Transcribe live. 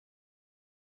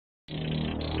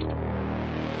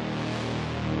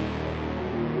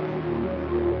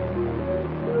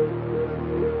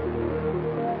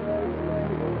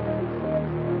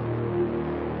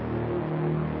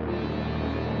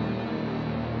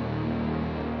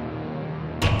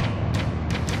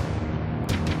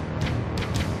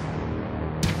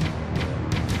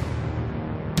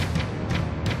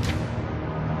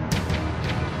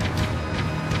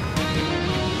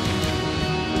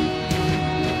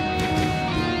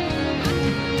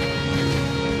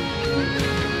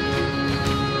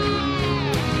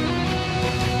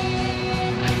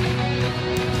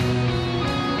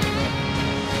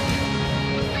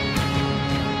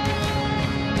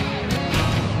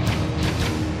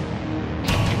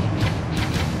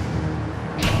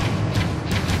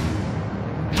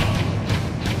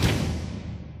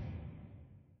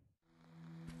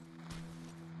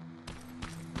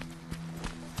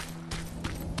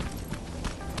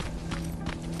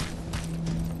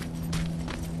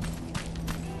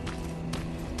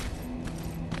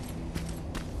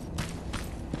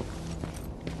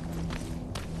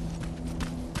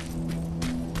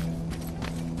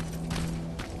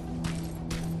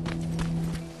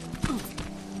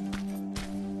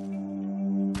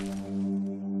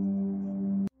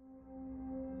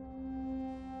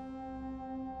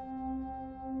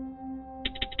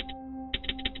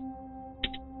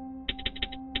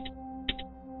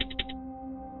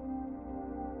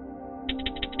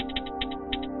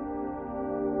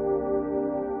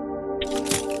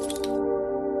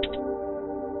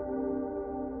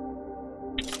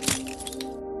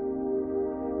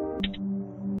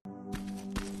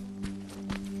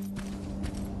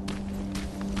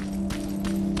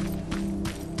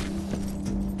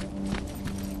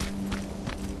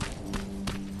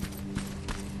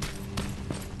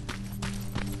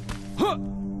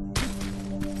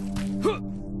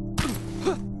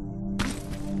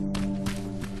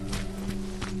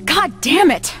God damn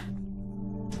it!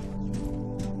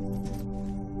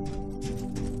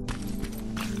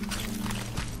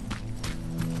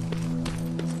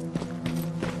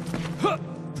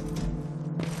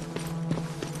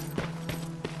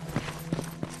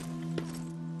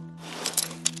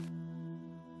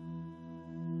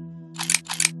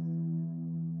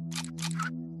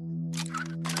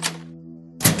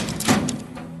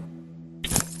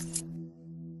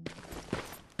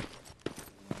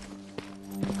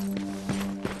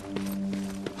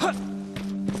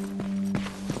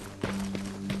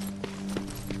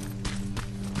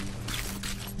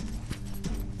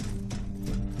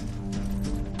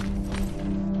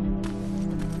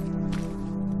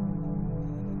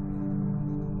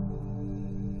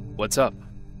 What's up?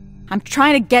 I'm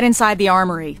trying to get inside the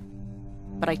armory,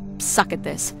 but I suck at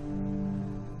this.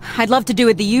 I'd love to do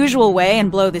it the usual way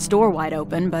and blow this door wide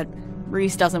open, but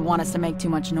Reese doesn't want us to make too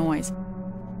much noise.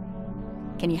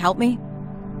 Can you help me?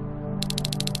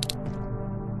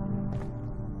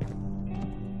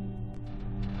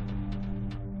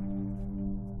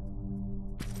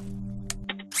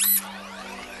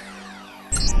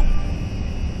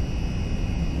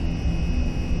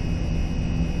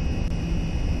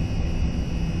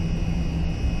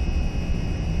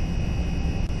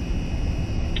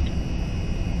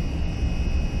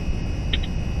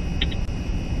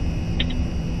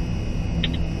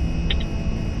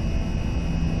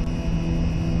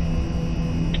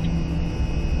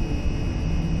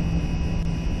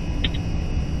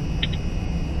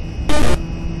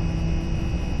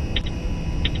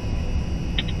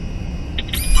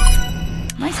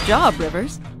 Nice job,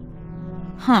 Rivers.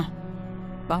 Huh.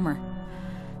 Bummer.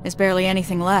 There's barely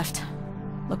anything left.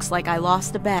 Looks like I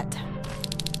lost a bet.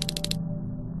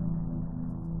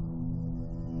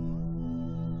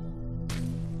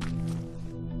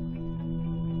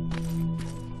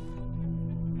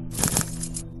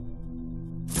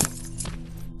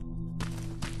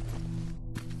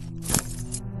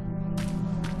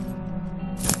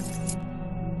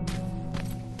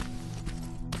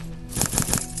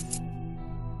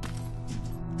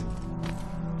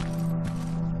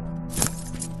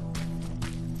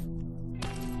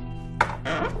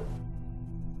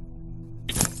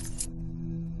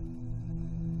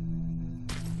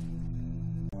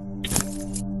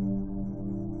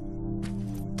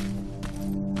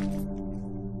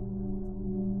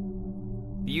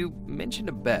 You mentioned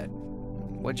a bet.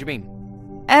 What'd you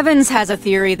mean? Evans has a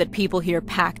theory that people here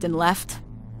packed and left.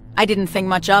 I didn't think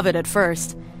much of it at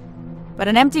first. But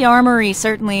an empty armory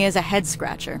certainly is a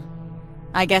head-scratcher.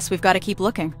 I guess we've got to keep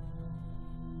looking.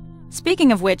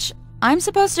 Speaking of which, I'm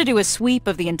supposed to do a sweep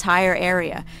of the entire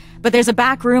area, but there's a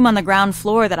back room on the ground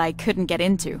floor that I couldn't get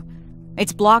into.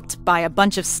 It's blocked by a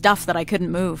bunch of stuff that I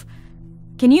couldn't move.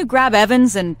 Can you grab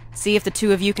Evans and see if the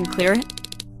two of you can clear it?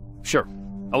 Sure,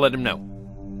 I'll let him know.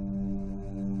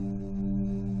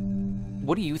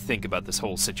 What do you think about this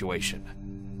whole situation?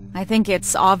 I think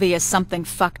it's obvious something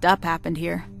fucked up happened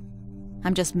here.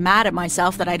 I'm just mad at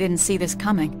myself that I didn't see this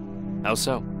coming. How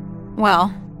so? Well,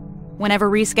 whenever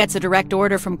Reese gets a direct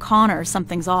order from Connor,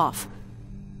 something's off.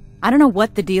 I don't know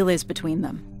what the deal is between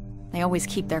them. They always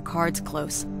keep their cards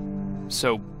close.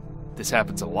 So, this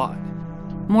happens a lot.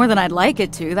 More than I'd like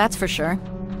it to, that's for sure.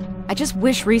 I just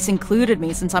wish Reese included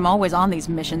me since I'm always on these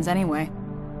missions anyway.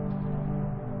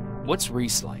 What's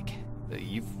Reese like?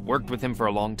 You've worked with him for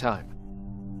a long time.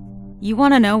 You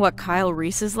want to know what Kyle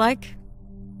Reese is like?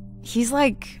 He's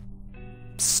like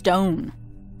stone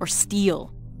or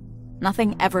steel.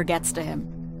 Nothing ever gets to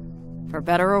him, for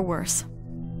better or worse.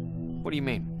 What do you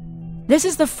mean? This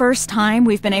is the first time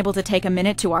we've been able to take a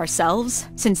minute to ourselves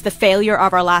since the failure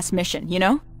of our last mission, you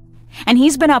know? And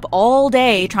he's been up all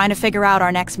day trying to figure out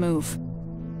our next move.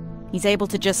 He's able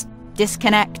to just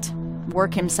disconnect,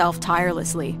 work himself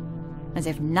tirelessly, as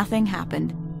if nothing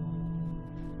happened.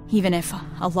 Even if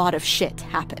a lot of shit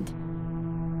happened.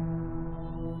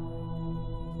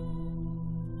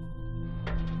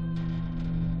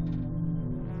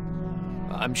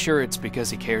 I'm sure it's because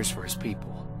he cares for his people.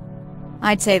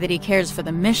 I'd say that he cares for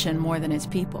the mission more than his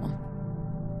people.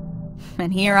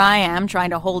 And here I am trying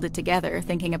to hold it together,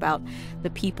 thinking about the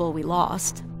people we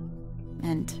lost,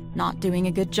 and not doing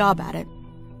a good job at it.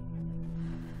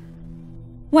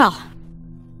 Well,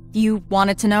 you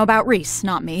wanted to know about Reese,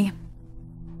 not me.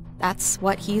 That's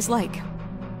what he's like.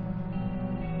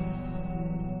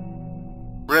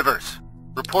 Rivers,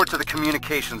 report to the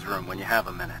communications room when you have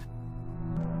a minute.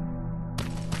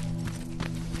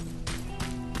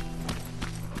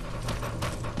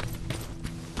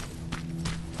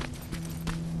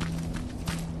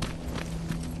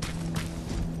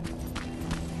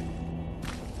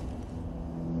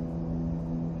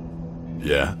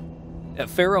 Yeah?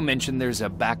 Pharaoh mentioned there's a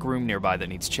back room nearby that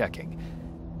needs checking.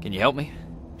 Can you help me?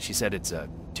 She said it's a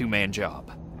two-man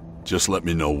job. Just let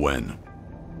me know when.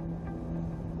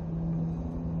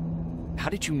 How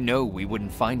did you know we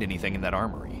wouldn't find anything in that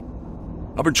armory?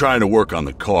 I've been trying to work on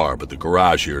the car, but the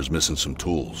garage here is missing some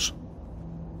tools.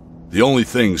 The only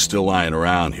things still lying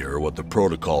around here are what the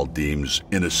protocol deems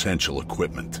inessential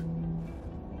equipment.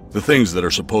 The things that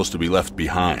are supposed to be left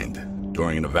behind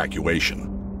during an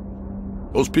evacuation.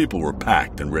 Those people were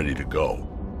packed and ready to go.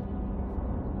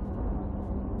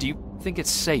 Do you think it's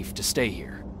safe to stay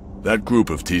here? That group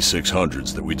of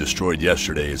T-600s that we destroyed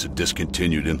yesterday is a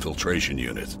discontinued infiltration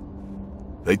unit.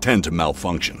 They tend to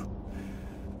malfunction.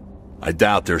 I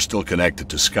doubt they're still connected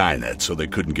to Skynet, so they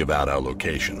couldn't give out our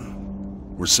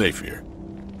location. We're safe here.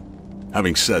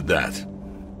 Having said that,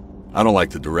 I don't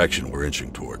like the direction we're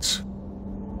inching towards.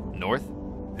 North?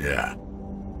 Yeah.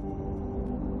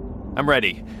 I'm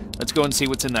ready. Let's go and see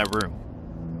what's in that room.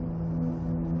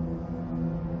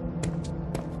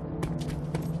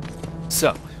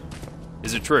 So,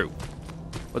 is it true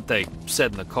what they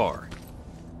said in the car?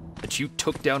 That you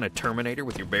took down a Terminator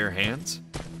with your bare hands?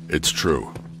 It's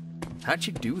true. How'd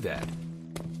you do that?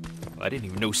 I didn't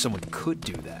even know someone could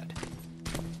do that.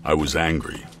 I was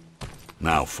angry.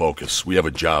 Now focus. We have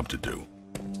a job to do.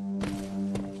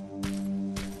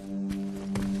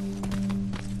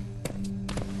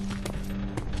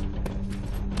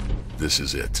 This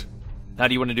is it. How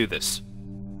do you want to do this?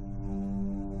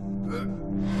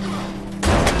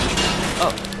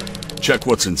 Oh. Check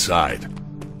what's inside.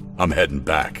 I'm heading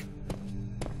back.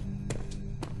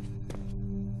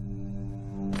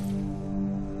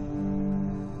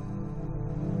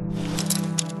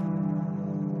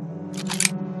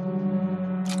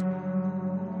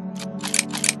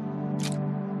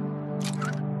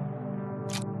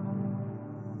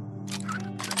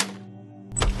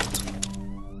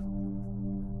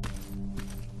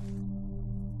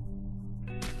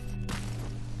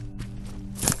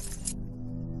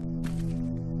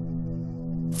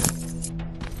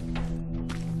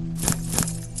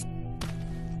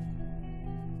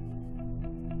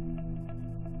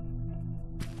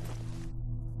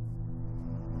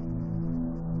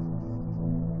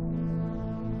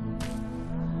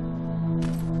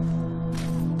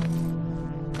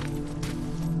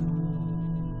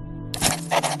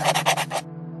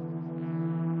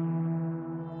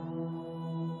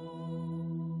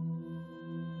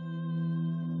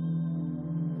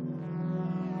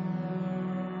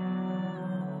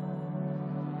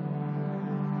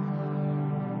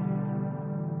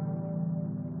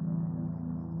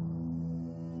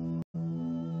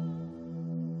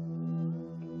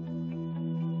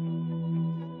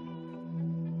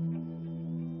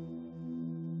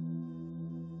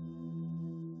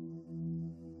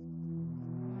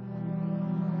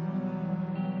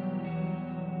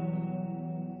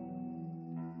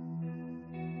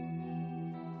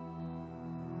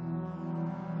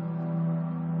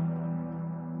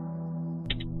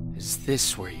 Is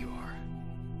this where you are?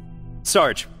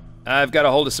 Sarge, I've got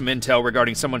a hold of some intel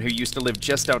regarding someone who used to live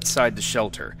just outside the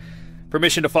shelter.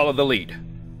 Permission to follow the lead.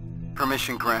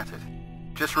 Permission granted.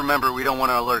 Just remember we don't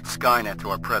want to alert Skynet to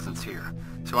our presence here,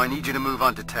 so I need you to move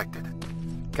undetected.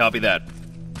 Copy that.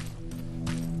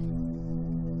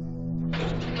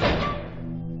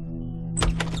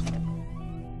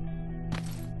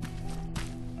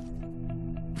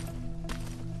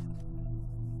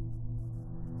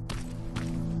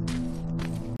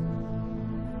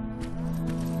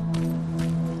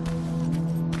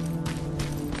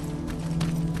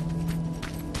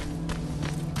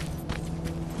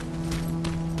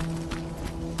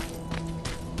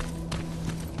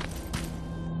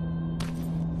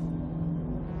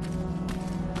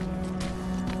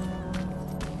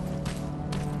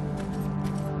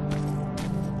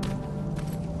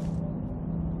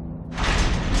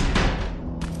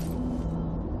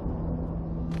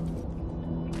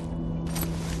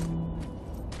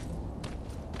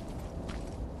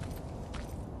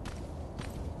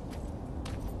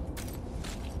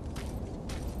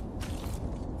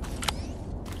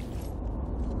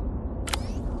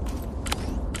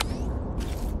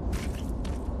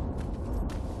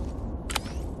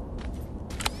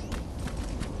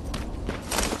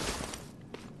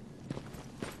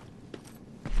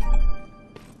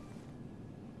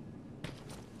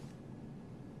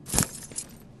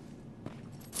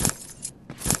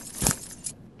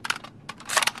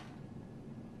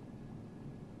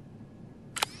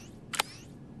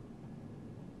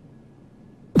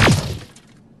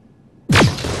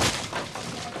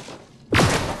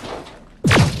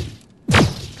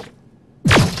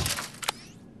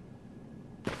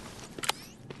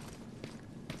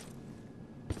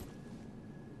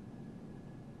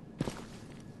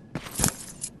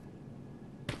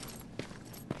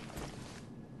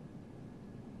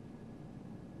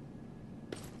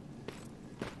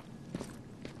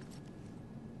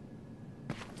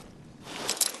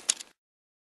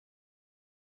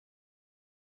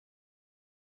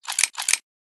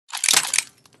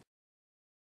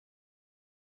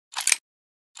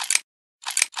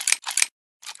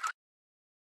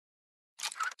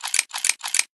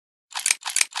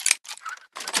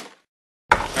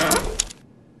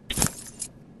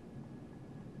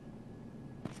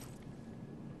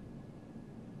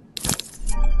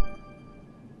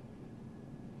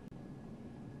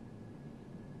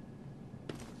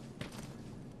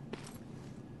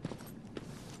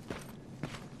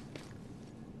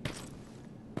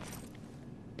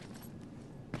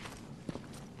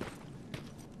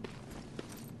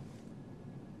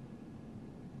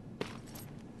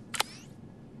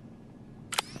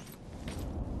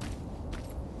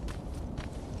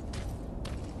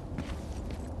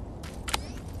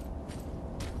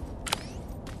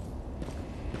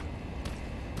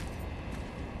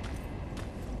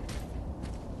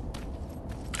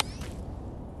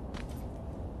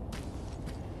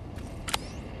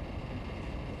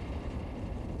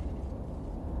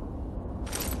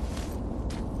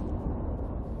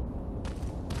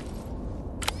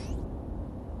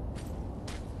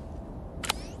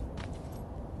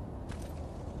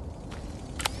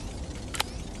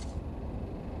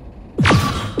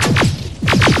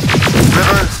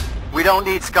 We don't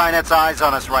need Skynet's eyes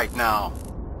on us right now.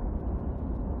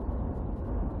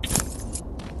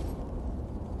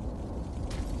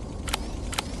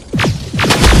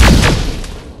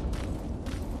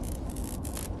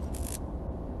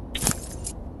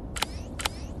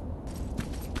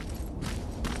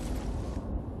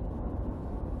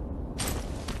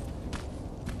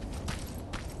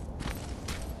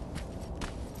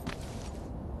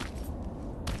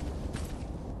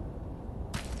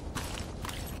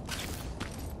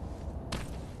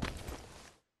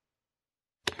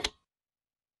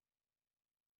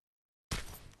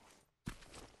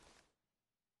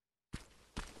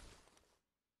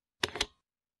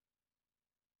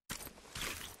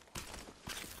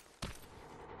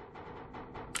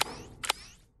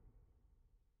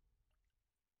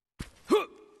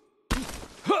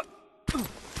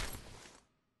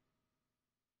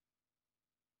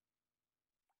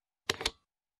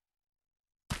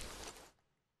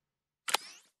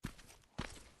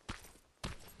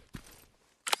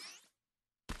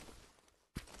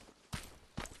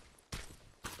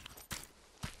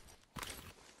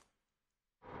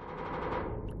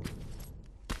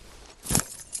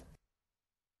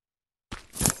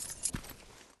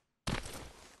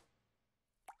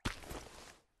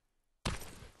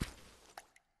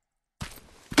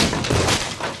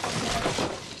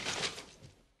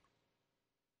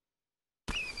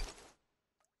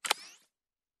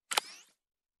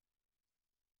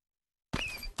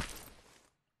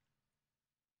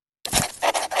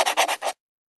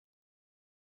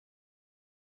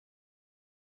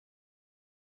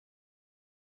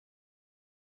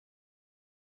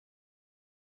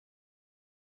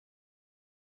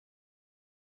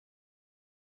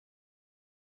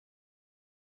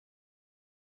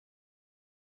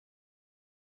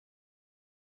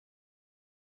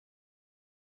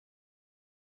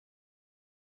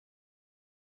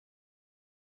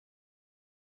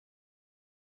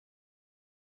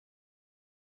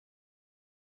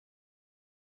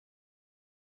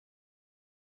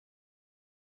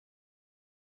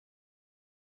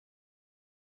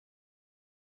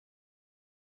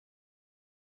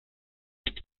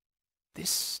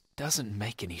 This doesn't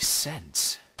make any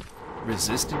sense.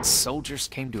 Resistance soldiers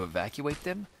came to evacuate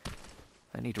them?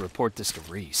 I need to report this to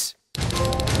Reese.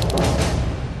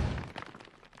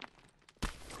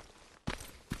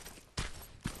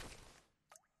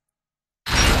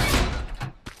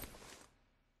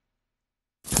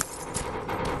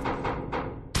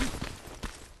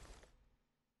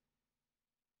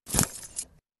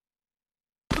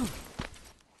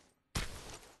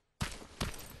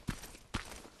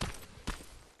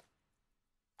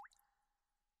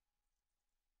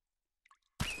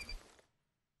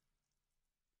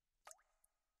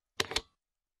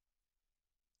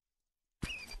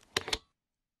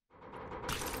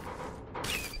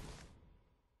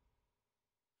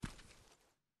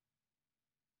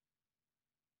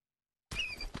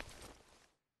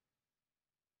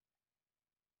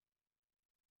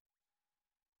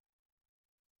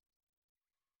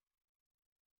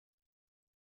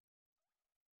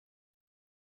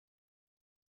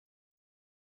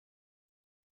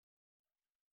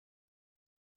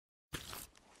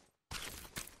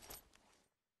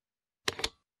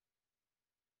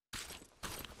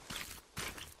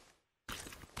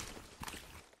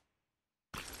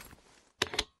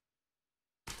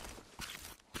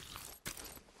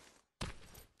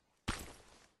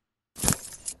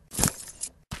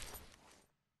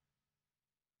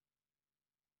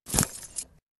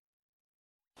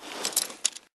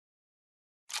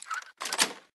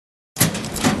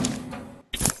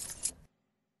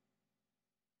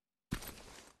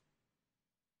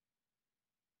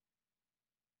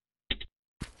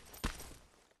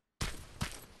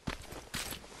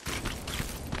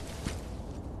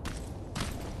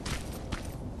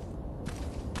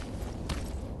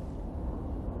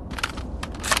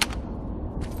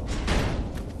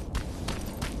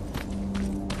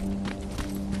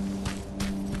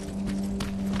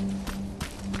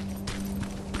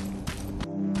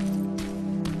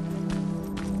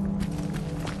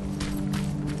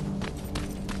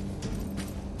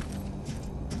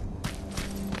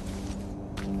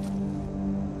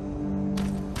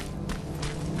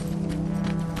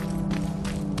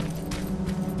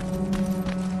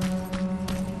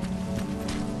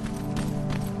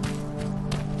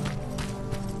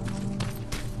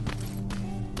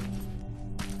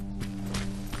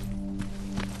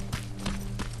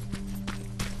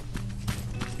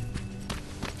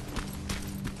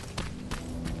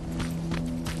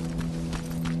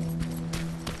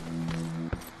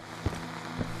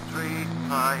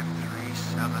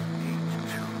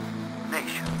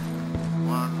 Nation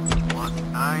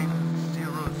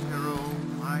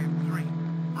 1190053.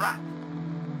 Right.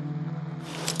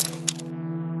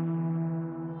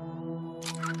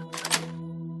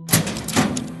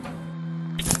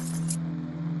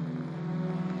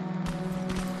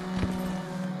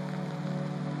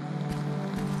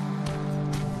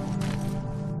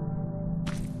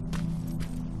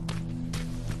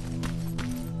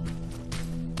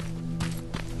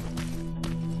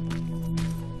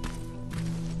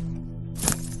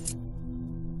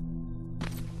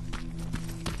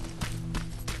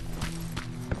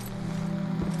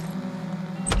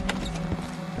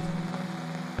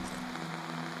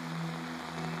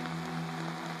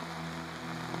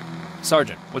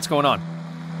 Sergeant, what's going on?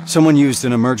 Someone used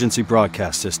an emergency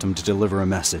broadcast system to deliver a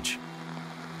message.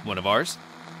 One of ours?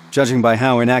 Judging by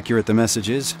how inaccurate the message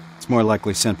is, it's more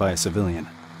likely sent by a civilian.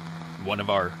 One of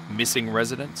our missing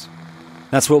residents?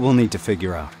 That's what we'll need to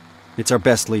figure out. It's our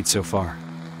best lead so far.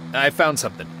 I found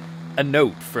something. A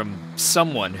note from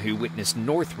someone who witnessed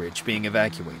Northridge being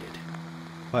evacuated.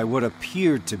 By what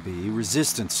appeared to be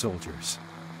resistance soldiers.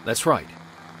 That's right.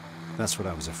 That's what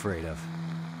I was afraid of.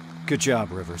 Good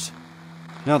job, Rivers.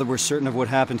 Now that we're certain of what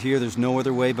happened here, there's no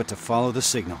other way but to follow the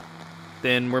signal.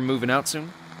 Then we're moving out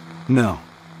soon? No.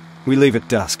 We leave at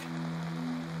dusk.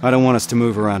 I don't want us to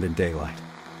move around in daylight.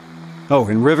 Oh,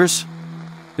 and Rivers?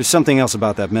 There's something else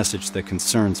about that message that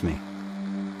concerns me.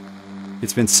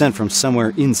 It's been sent from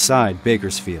somewhere inside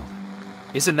Bakersfield.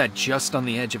 Isn't that just on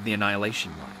the edge of the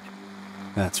Annihilation line?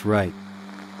 That's right.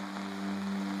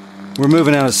 We're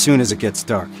moving out as soon as it gets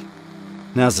dark.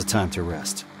 Now's the time to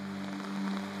rest.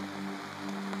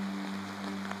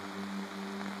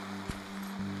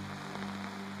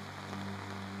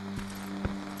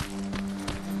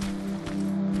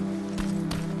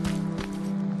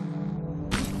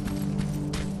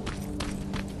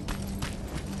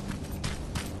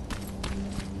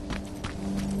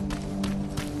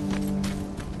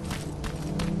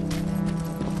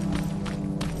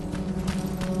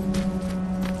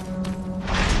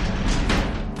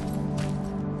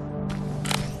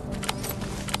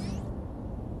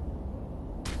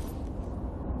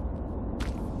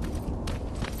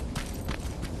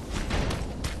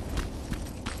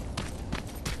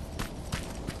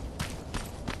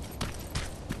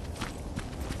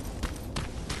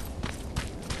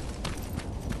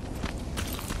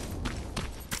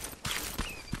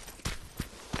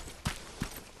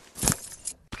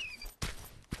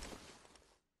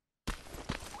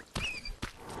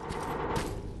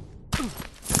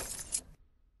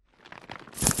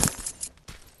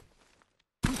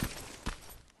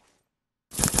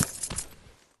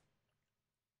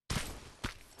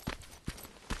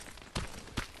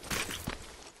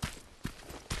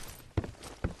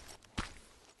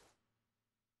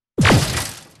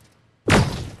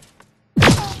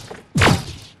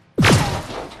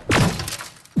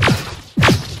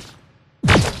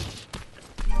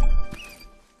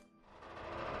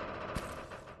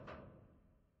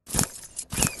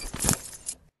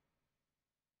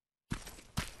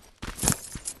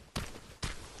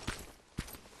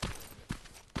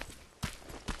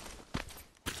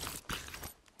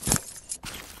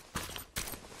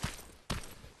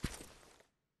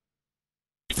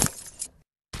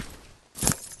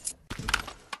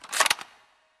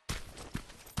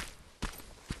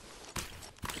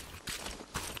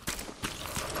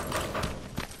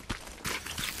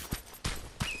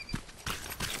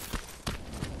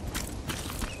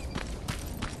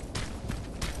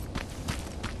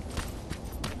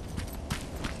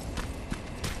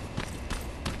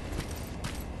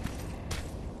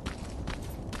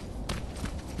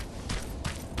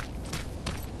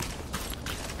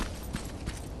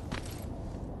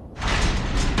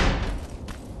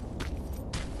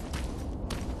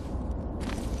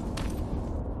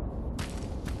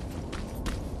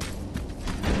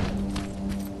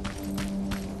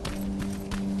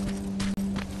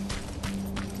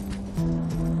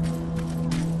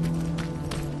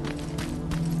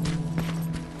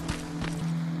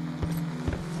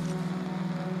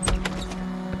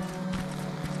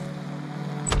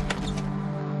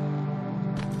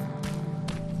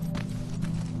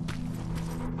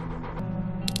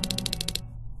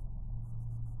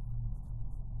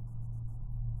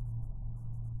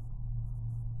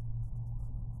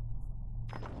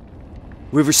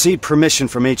 We've received permission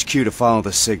from HQ to follow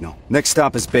the signal. Next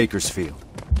stop is Bakersfield.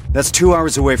 That's 2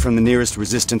 hours away from the nearest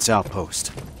resistance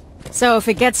outpost. So if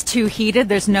it gets too heated,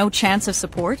 there's no chance of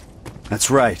support? That's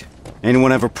right.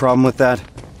 Anyone have a problem with that?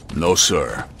 No,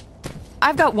 sir.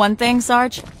 I've got one thing,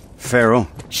 Sarge. Farrell?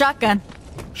 Shotgun.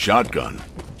 Shotgun?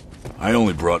 I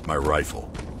only brought my rifle.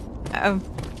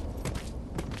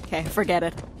 Okay, forget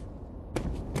it.